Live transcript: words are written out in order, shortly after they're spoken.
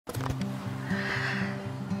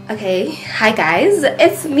Okay, hi guys,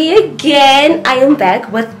 it's me again. I am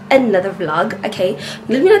back with another vlog. Okay,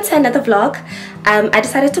 let me not say another vlog. I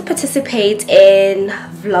decided to participate in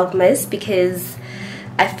Vlogmas because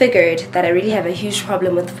I figured that I really have a huge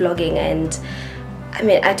problem with vlogging, and I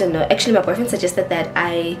mean, I don't know, actually my boyfriend suggested that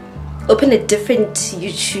I open a different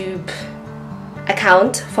YouTube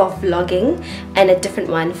account for vlogging and a different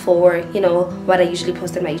one for, you know, what I usually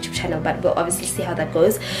post on my YouTube channel, but we'll obviously see how that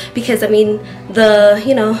goes, because I mean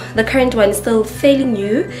the current one is still fairly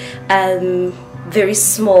new, very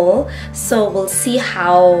small, so we'll see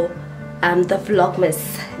how the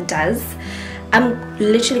Vlogmas does. I'm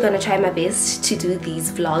literally gonna try my best to do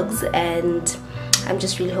these vlogs, and I'm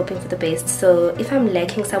just really hoping for the best. So if I'm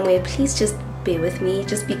lacking somewhere, please just bear with me,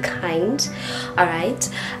 just be kind. All right,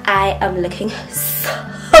 I am looking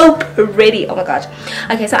so pretty, oh my god.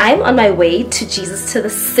 Okay, so I'm on my way to Jesus to the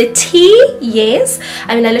City. Yes,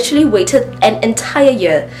 I mean, I literally waited an entire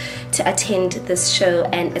year to attend this show,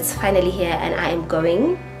 and it's finally here, and I'm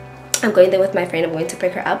going there with my friend. I'm going to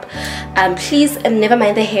pick her up. Please never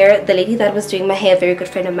mind the hair. The lady that was doing my hair, very good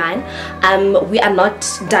friend of mine, we are not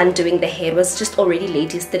done doing the hair. It was just already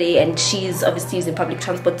late yesterday, and she's obviously using public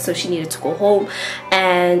transport, so she needed to go home,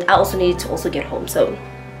 and I also needed to get home. So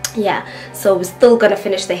yeah, so we're still gonna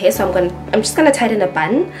finish the hair. So I'm just gonna tie it in a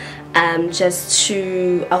bun, just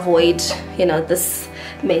to avoid, you know, this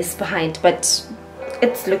mess behind, but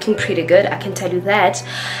it's looking pretty good, I can tell you that.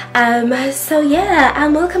 So yeah,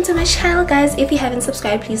 welcome to my channel, guys. If you haven't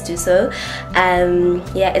subscribed, please do so.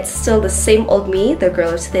 Yeah, it's still the same old me, the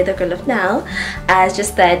girl of today, the girl of now. It's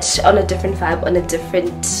just that on a different vibe, on a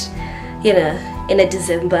different, you know, in a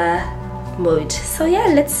December mode. So yeah,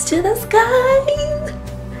 let's do this, guys.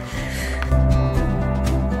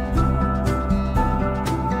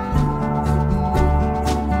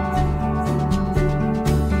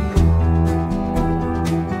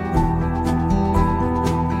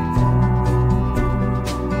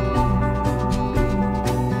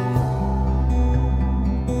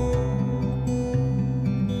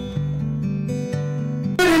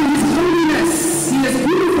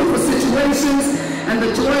 And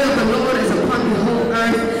the joy of the Lord is upon the whole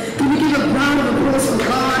earth. Can we give a round of applause for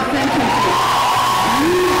God? Thank you for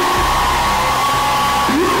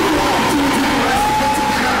beautiful opportunity for us to get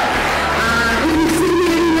together. If you see me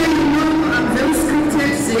anywhere, you know I'm very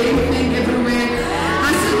scripted, same thing everywhere.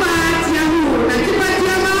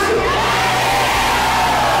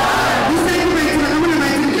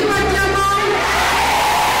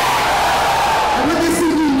 And what this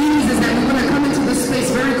simply means is that we're going to come into this space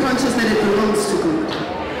very conscious that it belongs to God.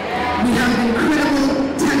 We have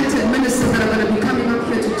incredible, talented ministers that are going to be coming up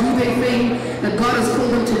here to do their thing that God has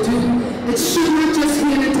called them to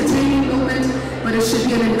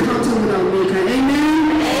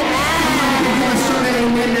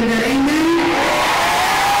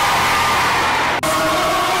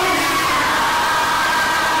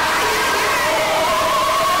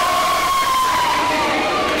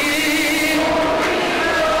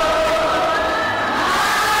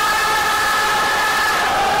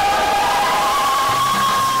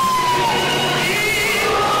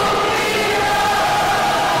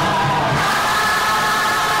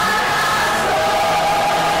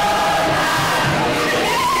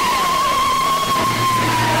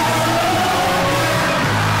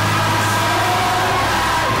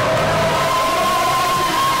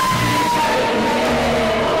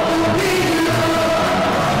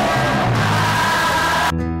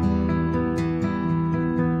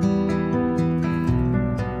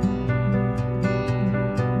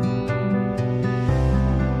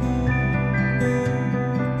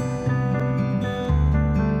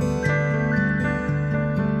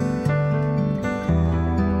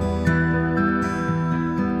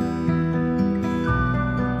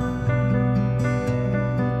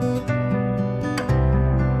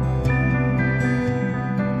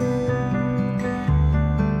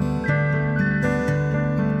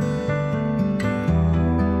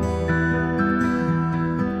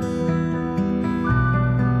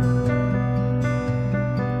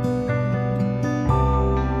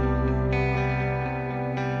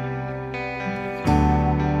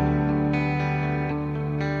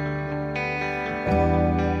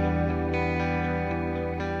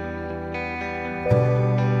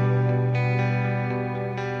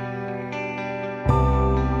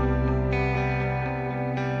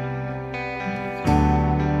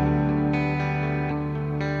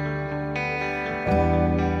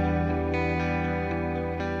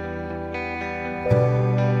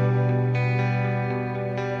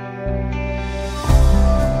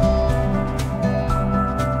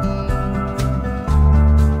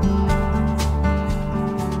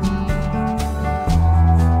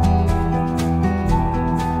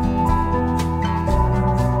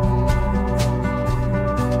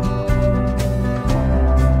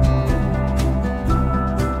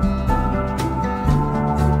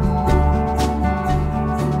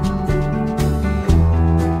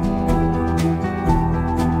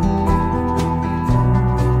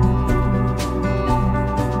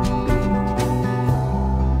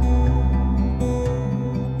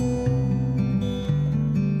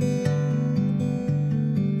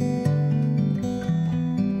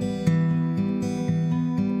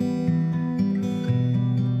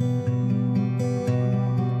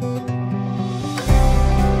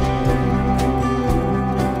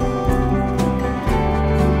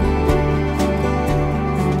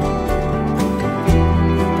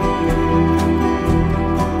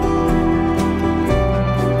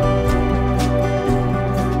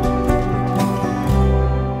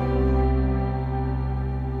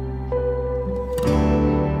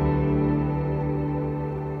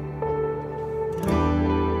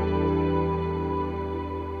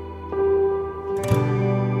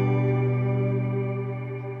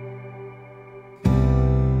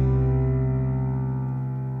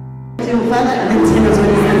Father, and then tell us what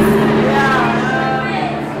it says.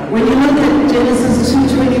 When you look at Genesis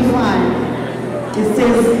 2:25, it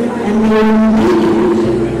says, and they were naked,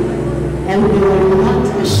 and they were not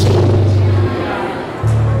ashamed.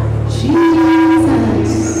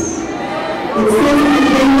 Jesus. It says that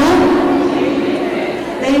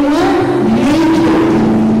they were naked,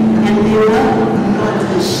 and they were not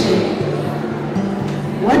ashamed.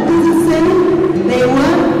 What does it say? They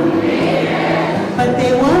were naked, but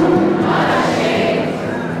they were not ashamed.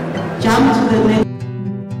 Jump to the next.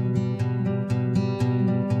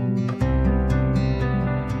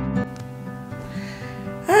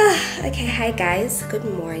 Okay, hi guys, good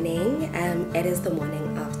morning. It is the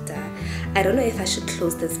morning after. I don't know if I should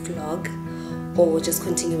close this vlog or just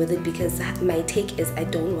continue with it, because my take is I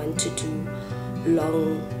don't want to do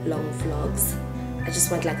long vlogs. I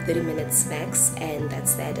just want like 30 minutes max, and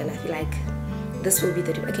that's that. And I feel like this will be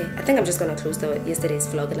 30. Okay, I think I'm just gonna close yesterday's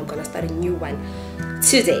vlog and I'm gonna start a new one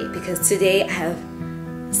today, because today I have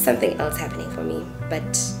something else happening for me,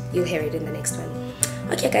 but you'll hear it in the next one.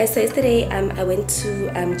 Okay guys, so yesterday I went to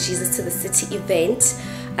Jesus to the City event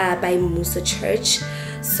by Muso Church.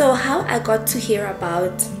 So how I got to hear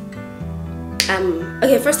about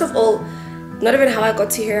okay, first of all, not even how I got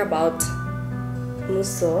to hear about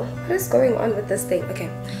Muso. What is going on with this thing? Okay,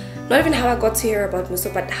 not even how I got to hear about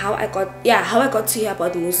Muso, but how I got to hear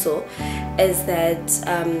about Muso is that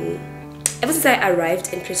ever since I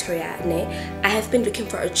arrived in Pretoria, I have been looking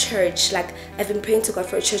for a church. Like, I've been praying to God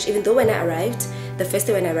for a church, even though when I arrived, the first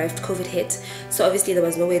day when I arrived, COVID hit. So obviously there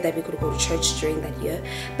was no way that we could go to church during that year.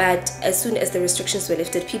 But as soon as the restrictions were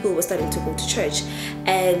lifted, people were starting to go to church.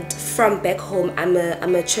 And from back home, I'm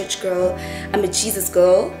a church girl, I'm a Jesus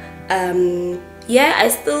girl. Yeah, I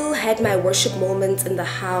still had my worship moments in the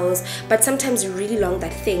house, but sometimes you really long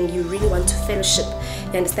that thing, you really want to fellowship,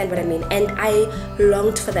 you understand what I mean? And I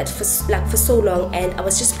longed for that for so long, and I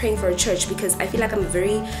was just praying for a church because I feel like I'm a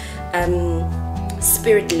very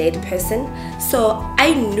spirit-led person. So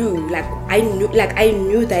I knew that,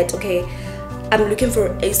 okay, I'm looking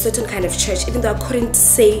for a certain kind of church, even though I couldn't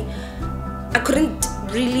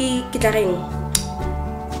really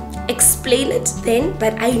explain it then,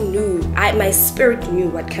 but I knew, my spirit knew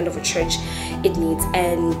what kind of a church it needs.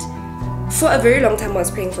 And for a very long time I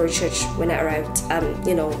was praying for a church when I arrived,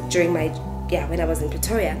 you know, during when I was in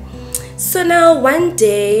Pretoria. So now one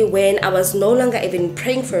day when I was no longer even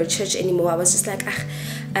praying for a church anymore, I was just like,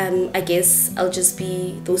 I guess I'll just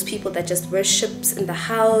be those people that just worships in the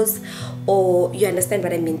house, or you understand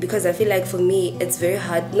what I mean? Because I feel like for me it's very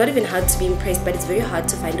hard, not even hard to be impressed, but it's very hard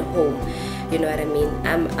to find a home. You know what I mean?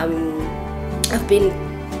 I've been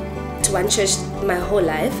to one church my whole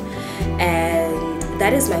life, and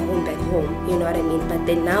that is my home back home. You know what I mean? But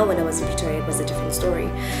then now when I was in Pretoria, it was a different story.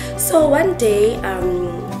 So one day,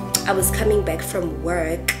 I was coming back from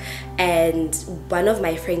work, and one of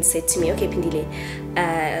my friends said to me, "Okay, Pindile,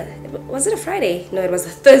 was it a Friday? No, it was a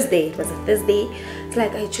Thursday. It was a Thursday. It's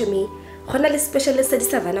like, I told me, "Honale specialist at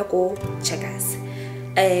Savannah go checkers.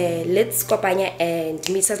 Let's go and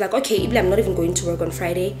meet." So I was like, okay, I'm not even going to work on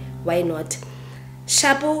Friday, why not?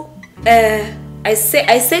 Shapo, I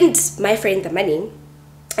sent my friend the money,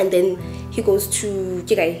 and then he goes to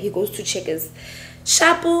checkers.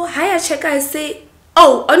 Shapo, hiya checker. I say,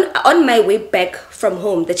 oh, on my way back from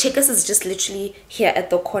home, the checkers is just literally here at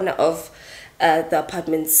the corner of the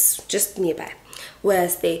apartments, just nearby where I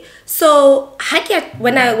stay. So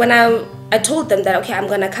when I told them that, okay, I'm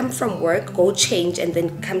gonna come from work, go change, and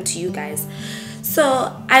then come to you guys.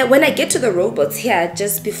 So when I get to the robots here,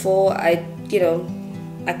 just before I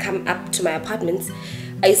come up to my apartments,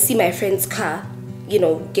 I see my friend's car,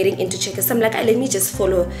 getting into checkers. So I'm like, let me just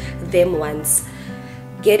follow them once,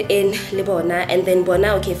 get in Libona, and then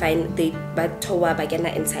Bona, okay, fine, they batowa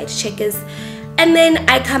bagena inside checkers, and then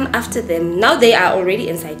I come after them. Now they are already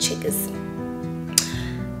inside checkers.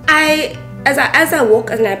 As I walk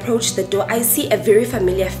and I approach the door, I see a very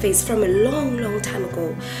familiar face from a long time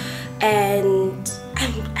ago, and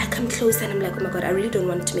I come close and I'm like, oh my god, I really don't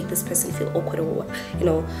want to make this person feel awkward, or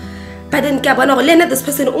but then this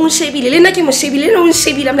person I'm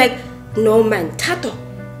like, no man, Tato.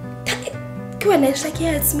 And she's like,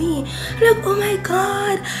 yeah, it's me. I'm like, oh my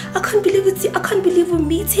god, I can't believe it's you. I can't believe we're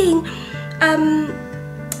meeting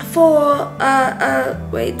for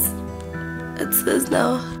wait, it's this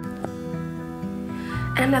now.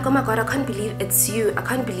 And I'm like, oh my god, I can't believe it's you. I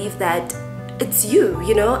can't believe that it's you,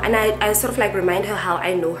 and I sort of like remind her how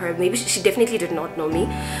I know her. Maybe she definitely did not know me.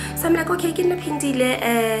 So I'm like, okay,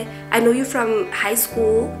 I know you from high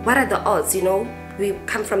school. What are the odds? We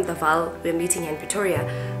come from the Val, we're meeting here in Pretoria,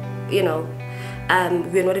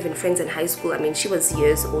 we were not even friends in high school. I mean, she was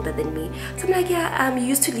years older than me. So I'm like, yeah, you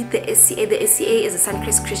used to lead the SCA. The SCA is a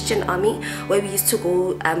Suncrest Christian Army, where we used to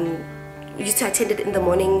go, we used to attend it in the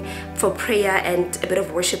morning for prayer and a bit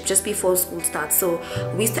of worship just before school starts. So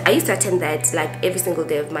I used to attend that like every single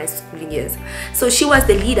day of my schooling years. So she was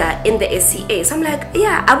the leader in the SCA. So I'm like,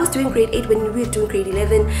 yeah, I was doing grade 8 when we were doing grade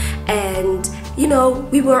 11, and you know,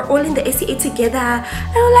 we were all in the SCA together.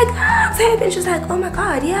 And I'm like, ah, and she's like, oh my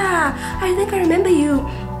god, yeah, I think I remember you.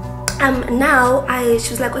 She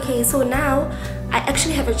was like, okay, so now I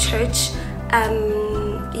actually have a church.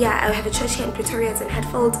 Yeah, I have a church here in Pretoria. It's in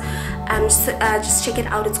Hatfield. Just check it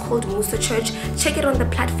out. It's called Musa Church. Check it on the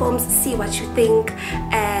platforms, see what you think,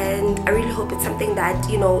 and I really hope it's something that,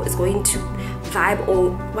 you know, is going to vibe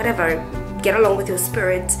or whatever, get along with your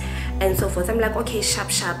spirit and so forth. I'm like, okay, sharp.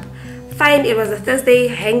 Fine. It was a Thursday,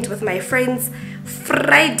 hanged with my friends.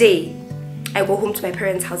 Friday, I go home to my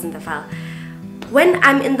parents' house in the Val. When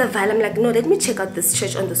I'm in the Val, I'm like, no, let me check out this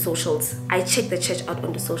church on the socials. I checked the church out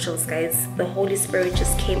on the socials, guys. The Holy Spirit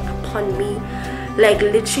just came upon me, like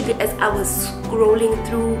literally as I was scrolling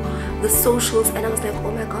through the socials, and I was like,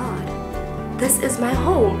 oh my god, this is my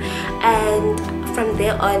home. And from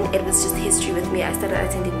there on, it was just history with me. I started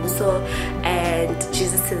attending Muso, and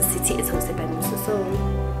Jesus to the City is hosted by Muso.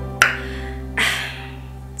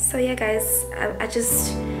 So yeah, guys, I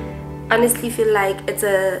just honestly feel like it's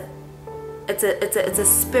a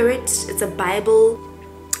spirit, it's a Bible.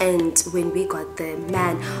 And when we got there,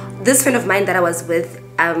 man, this friend of mine that I was with,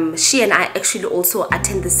 she and I actually also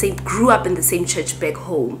grew up in the same church back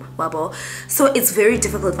home, wabo. So it's very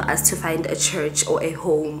difficult for us to find a church or a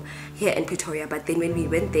home here in Pretoria. But then when we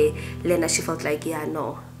went there, Lena, she felt like, yeah,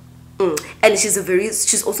 no. And she's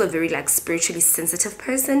also a very like spiritually sensitive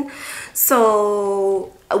person.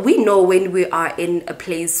 So we know when we are in a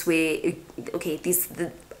place where, okay,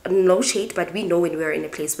 no shade, but we know when we're in a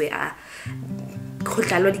place where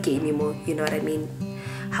you know what I mean,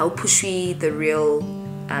 how pushy the real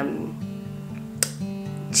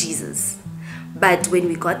Jesus. But when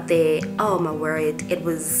we got there, oh my word, it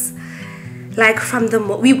was like from the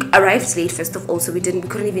we arrived late, first of all, so we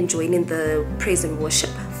couldn't even join in the praise and worship.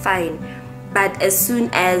 Fine. But as soon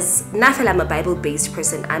as I'm a Bible-based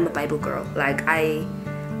person, I'm a Bible girl. Like I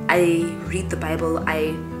read the Bible.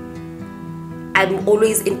 I'm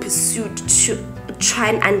always in pursuit to try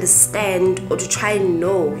and understand or to try and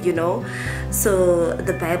know, you know. So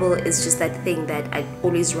the Bible is just that thing that I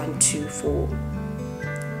always run to for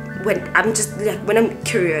when I'm just like, when I'm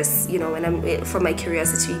curious, you know, when I'm for my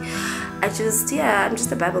curiosity. I'm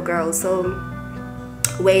just a Bible girl. So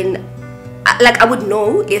when I would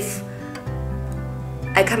know if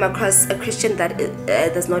I come across a Christian that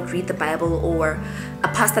does not read the Bible, or a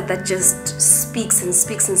pastor that just speaks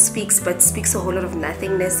but speaks a whole lot of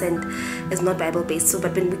nothingness and is not Bible based. So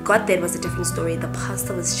but when we got there, it was a different story. The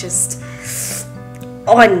pastor was just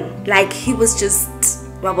on, like he was just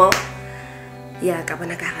yeah,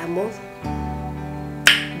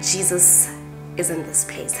 Jesus is in this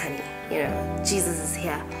place, honey, you know, Jesus is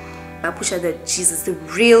here. Mapusha, the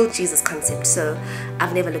real Jesus concept. So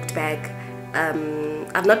I've never looked back.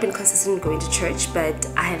 I've not been consistent in going to church, but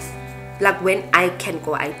I have, like, when I can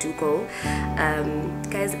go, I do go.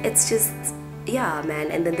 Guys, it's just, yeah, man.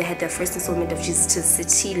 And then they had their first installment of Jesus to the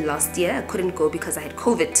City last year. I couldn't go because I had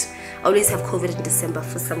COVID. I always have COVID in December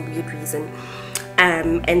for some weird reason.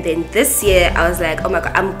 And then this year I was like, oh my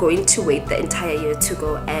god, I'm going to wait the entire year to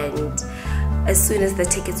go. And as soon as the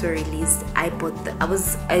tickets were released, I bought the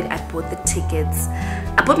tickets.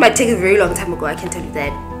 I bought my ticket a very long time ago, I can tell you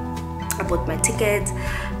that. I bought my ticket,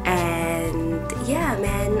 and yeah,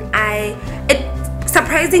 man,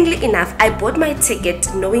 surprisingly enough, I bought my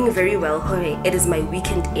ticket knowing very well, it is my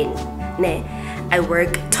weekend in. I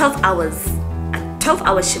work 12 hours, a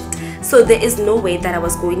 12-hour shift. So there is no way that I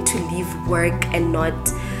was going to leave work and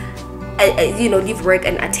not, leave work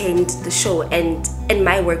and attend the show. And in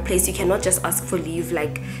my workplace, you cannot just ask for leave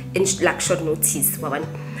like in short notice.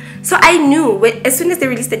 So I knew as soon as they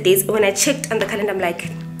released the dates, when I checked on the calendar, I'm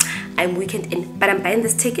like, I'm weekend in, but I'm buying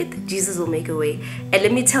this ticket. Jesus will make a way. And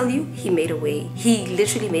let me tell you, he made a way. He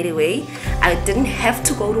literally made a way. I didn't have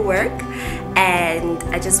to go to work, and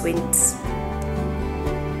I just went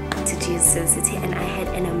to Jesus City, and I had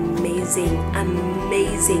an amazing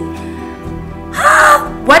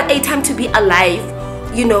what a time to be alive,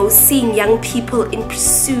 you know, seeing young people in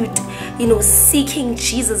pursuit, you know, seeking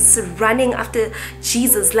Jesus, running after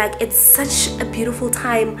Jesus. Like, it's such a beautiful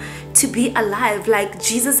time to be alive. Like,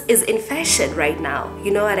 Jesus is in fashion right now,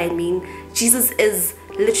 you know what I mean? Jesus is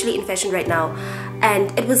literally in fashion right now,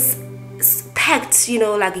 and it was packed, you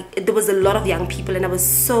know, like there was a lot of young people, and I was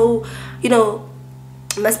so, you know,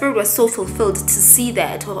 my spirit was so fulfilled to see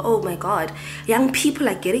that. Oh my God, young people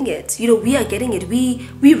are getting it. You know, we are getting it. We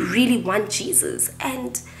really want Jesus.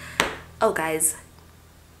 And oh guys,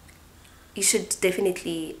 you should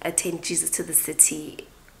definitely attend Jesus to the City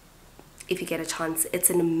if you get a chance. It's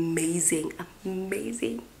an amazing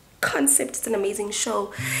concept. It's an amazing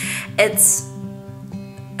show. It's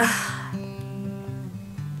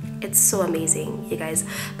so amazing, you guys.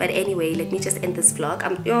 But anyway, let me just end this vlog.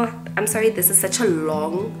 I'm sorry this is such a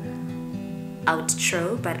long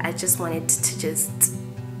outro, but I just wanted to just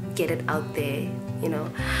get it out there, you know.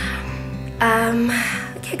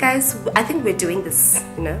 Okay guys, I think we're doing this,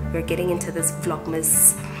 you know, we're getting into this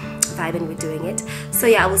Vlogmas vibe and we're doing it. So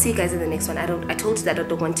yeah, I will see you guys in the next one. I told you that I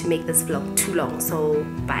don't want to make this vlog too long, so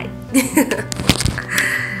bye.